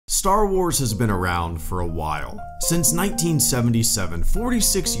Star Wars has been around for a while. Since 1977,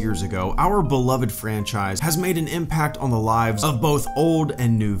 46 years ago, our beloved franchise has made an impact on the lives of both old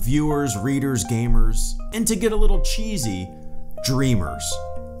and new viewers, readers, gamers, and to get a little cheesy, dreamers.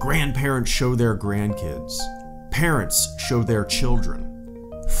 Grandparents show their grandkids. Parents show their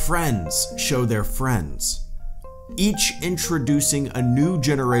children. Friends show their friends. Each introducing a new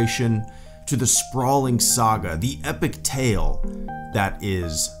generation to the sprawling saga, the epic tale that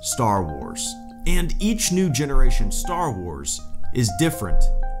is Star Wars. And each new generation Star Wars is different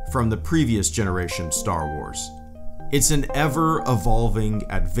from the previous generation Star Wars. It's an ever-evolving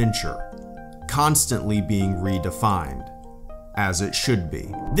adventure, constantly being redefined, as it should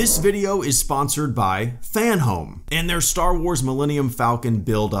be. This video is sponsored by FANHOME and their Star Wars Millennium Falcon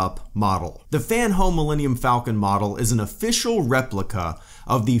build-up model. The FANHOME Millennium Falcon model is an official replica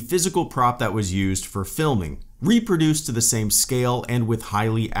of the physical prop that was used for filming, reproduced to the same scale and with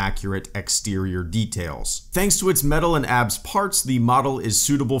highly accurate exterior details. Thanks to its metal and abs parts, the model is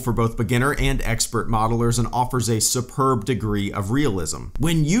suitable for both beginner and expert modelers and offers a superb degree of realism.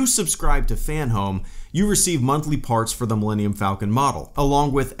 When you subscribe to FANHOME, you receive monthly parts for the Millennium Falcon model,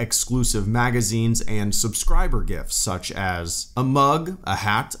 along with exclusive magazines and subscriber gifts such as a mug, a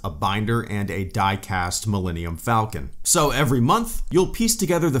hat, a binder, and a die-cast Millennium Falcon. So every month, you'll piece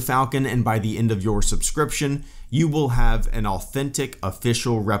together the Falcon, and by the end of your subscription, you will have an authentic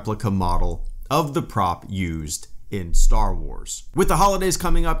official replica model of the prop used in Star Wars. With the holidays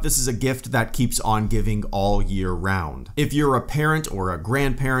coming up, this is a gift that keeps on giving all year round. If you're a parent or a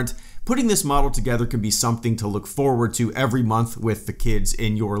grandparent, putting this model together can be something to look forward to every month with the kids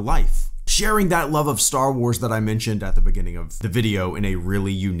in your life, sharing that love of Star Wars that I mentioned at the beginning of the video in a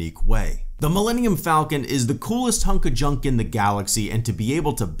really unique way. The Millennium Falcon is the coolest hunk of junk in the galaxy, and to be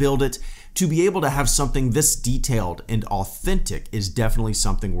able to build it, to be able to have something this detailed and authentic is definitely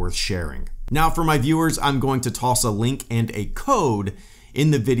something worth sharing. Now for my viewers, I'm going to toss a link and a code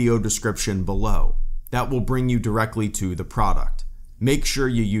in the video description below that will bring you directly to the product. Make sure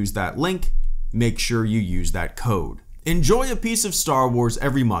you use that link, make sure you use that code. Enjoy a piece of Star Wars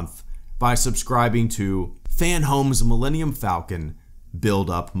every month by subscribing to FANHOME'S Millennium Falcon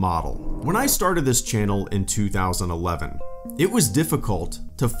build-up model. When I started this channel in 2011, it was difficult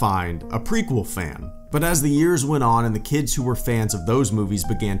to find a prequel fan. But as the years went on and the kids who were fans of those movies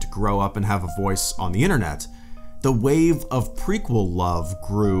began to grow up and have a voice on the internet, the wave of prequel love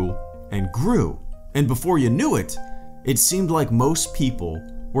grew and grew. And before you knew it, it seemed like most people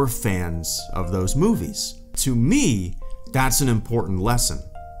were fans of those movies. To me, that's an important lesson.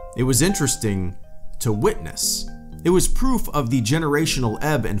 It was interesting to witness. It was proof of the generational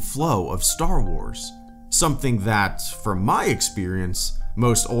ebb and flow of Star Wars. Something that, from my experience,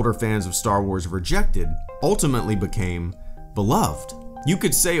 most older fans of Star Wars rejected, ultimately became beloved. You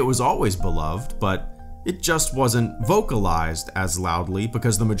could say it was always beloved, but it just wasn't vocalized as loudly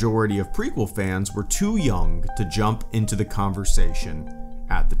because the majority of prequel fans were too young to jump into the conversation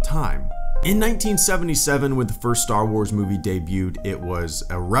at the time. In 1977, when the first Star Wars movie debuted, it was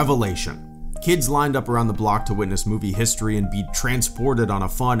a revelation. Kids lined up around the block to witness movie history and be transported on a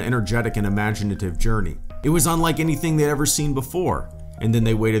fun, energetic, and imaginative journey. It was unlike anything they'd ever seen before. And then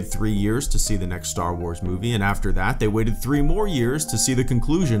they waited 3 years to see the next Star Wars movie, and after that, they waited 3 more years to see the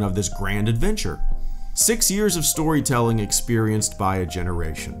conclusion of this grand adventure. 6 years of storytelling experienced by a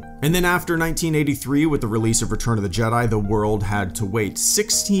generation. And then after 1983, with the release of Return of the Jedi, the world had to wait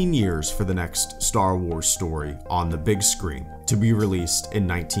 16 years for the next Star Wars story on the big screen to be released in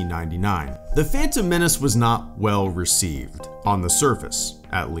 1999. The Phantom Menace was not well received, on the surface,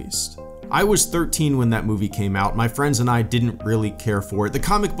 at least. I was 13 when that movie came out. My friends and I didn't really care for it. The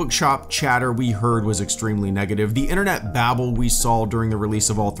comic book shop chatter we heard was extremely negative. The internet babble we saw during the release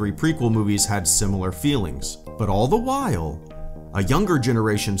of all 3 prequel movies had similar feelings. But all the while, a younger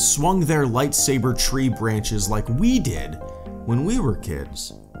generation swung their lightsaber tree branches like we did when we were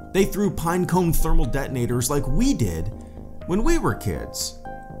kids. They threw pinecone thermal detonators like we did when we were kids.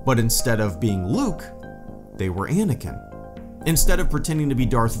 But instead of being Luke, they were Anakin. Instead of pretending to be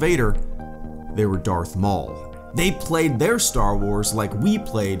Darth Vader, they were Darth Maul. They played their Star Wars like we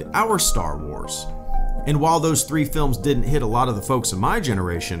played our Star Wars. And while those 3 films didn't hit a lot of the folks in my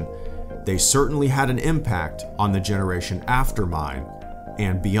generation, they certainly had an impact on the generation after mine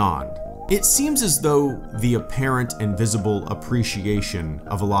and beyond. It seems as though the apparent and visible appreciation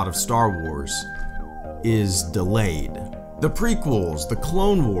of a lot of Star Wars is delayed. The prequels, the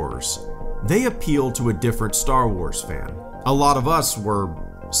Clone Wars, they appeal to a different Star Wars fan. A lot of us were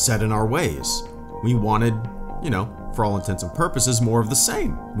set in our ways. We wanted, for all intents and purposes, more of the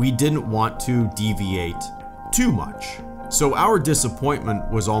same. We didn't want to deviate too much. So our disappointment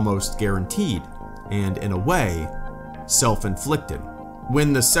was almost guaranteed, and in a way, self-inflicted.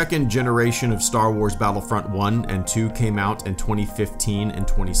 When the second generation of Star Wars Battlefront 1 and 2 came out in 2015 and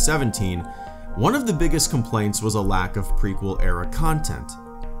 2017, one of the biggest complaints was a lack of prequel-era content.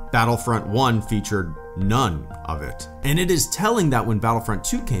 Battlefront 1 featured none of it. And it is telling that when Battlefront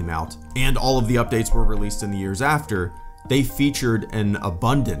 2 came out, and all of the updates were released in the years after, they featured an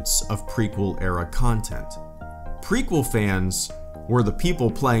abundance of prequel-era content. Prequel fans were the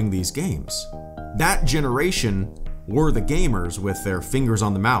people playing these games. That generation were the gamers with their fingers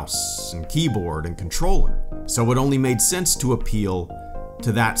on the mouse and keyboard and controller. So it only made sense to appeal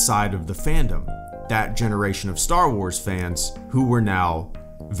to that side of the fandom, that generation of Star Wars fans who were now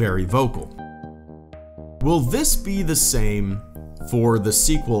very vocal. Will this be the same for the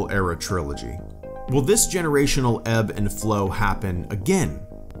sequel era trilogy? Will this generational ebb and flow happen again?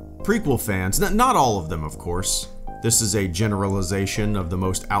 Prequel fans, not all of them of course, this is a generalization of the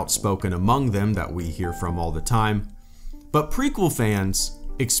most outspoken among them that we hear from all the time, but prequel fans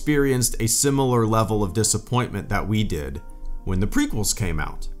experienced a similar level of disappointment that we did when the prequels came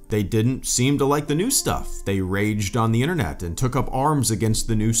out. They didn't seem to like the new stuff. They raged on the internet and took up arms against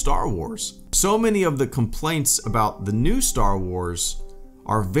the new Star Wars. So many of the complaints about the new Star Wars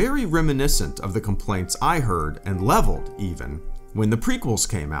are very reminiscent of the complaints I heard and leveled even when the prequels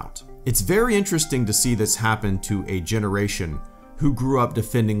came out. It's very interesting to see this happen to a generation who grew up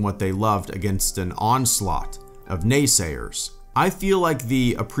defending what they loved against an onslaught of naysayers. I feel like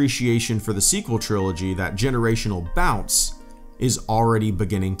the appreciation for the sequel trilogy, that generational bounce, is already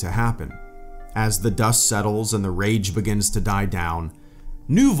beginning to happen. As the dust settles and the rage begins to die down,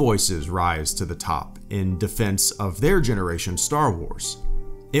 new voices rise to the top in defense of their generation's Star Wars.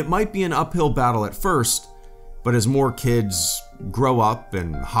 It might be an uphill battle at first, but as more kids grow up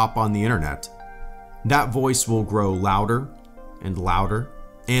and hop on the internet, that voice will grow louder and louder,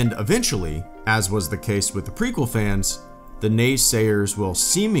 and eventually, as was the case with the prequel fans, the naysayers will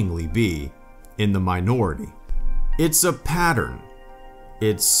seemingly be in the minority. It's a pattern.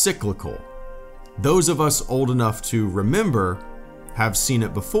 It's cyclical. Those of us old enough to remember have seen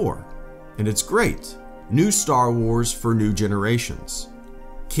it before, and it's great. New Star Wars for new generations.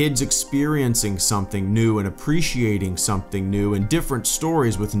 Kids experiencing something new and appreciating something new, and different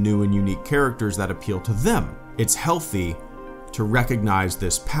stories with new and unique characters that appeal to them. It's healthy to recognize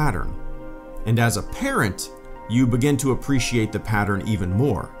this pattern. And as a parent, you begin to appreciate the pattern even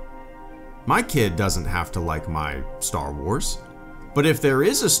more. My kid doesn't have to like my Star Wars, but if there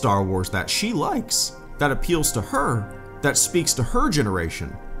is a Star Wars that she likes, that appeals to her, that speaks to her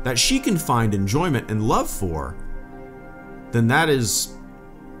generation, that she can find enjoyment and love for, then that is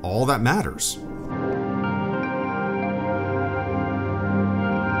all that matters.